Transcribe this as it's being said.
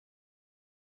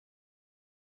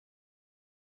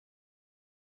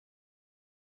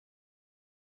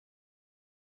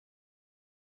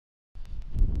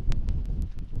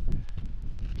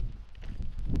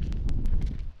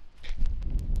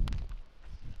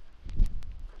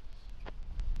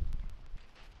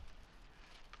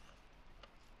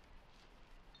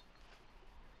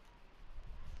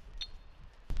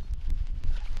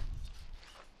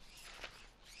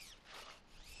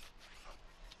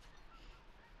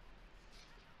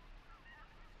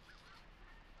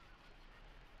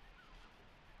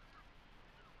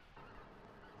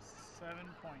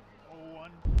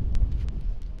7.01.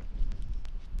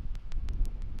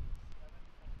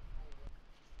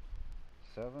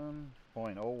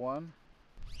 7.01.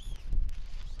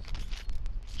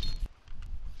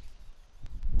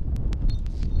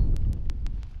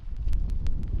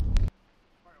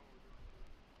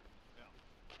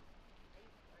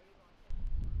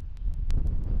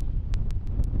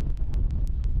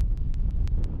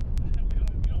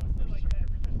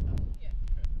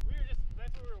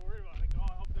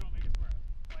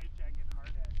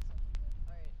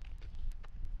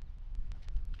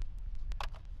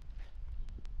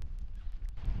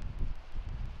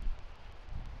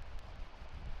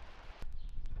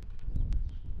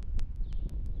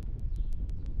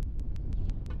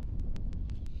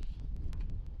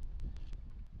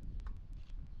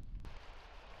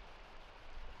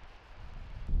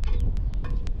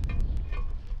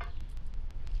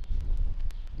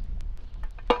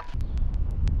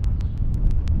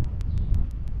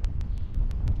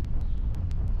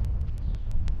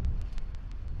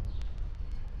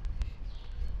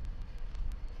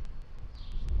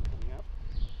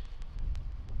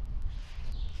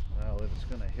 Well, it's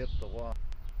going to hit the wall.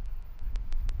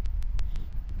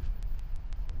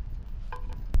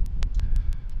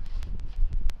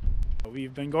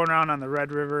 We've been going around on the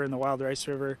Red River and the Wild Rice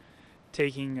River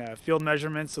taking field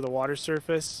measurements of the water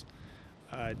surface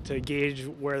to gauge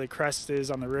where the crest is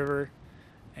on the river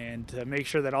and to make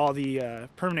sure that all the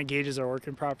permanent gauges are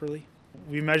working properly.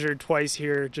 We measured twice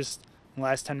here just in the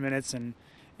last 10 minutes and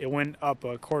it went up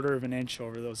 1/4 of an inch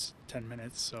over those 10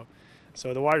 minutes.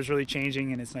 So the water's really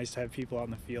changing and it's nice to have people out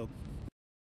in the field.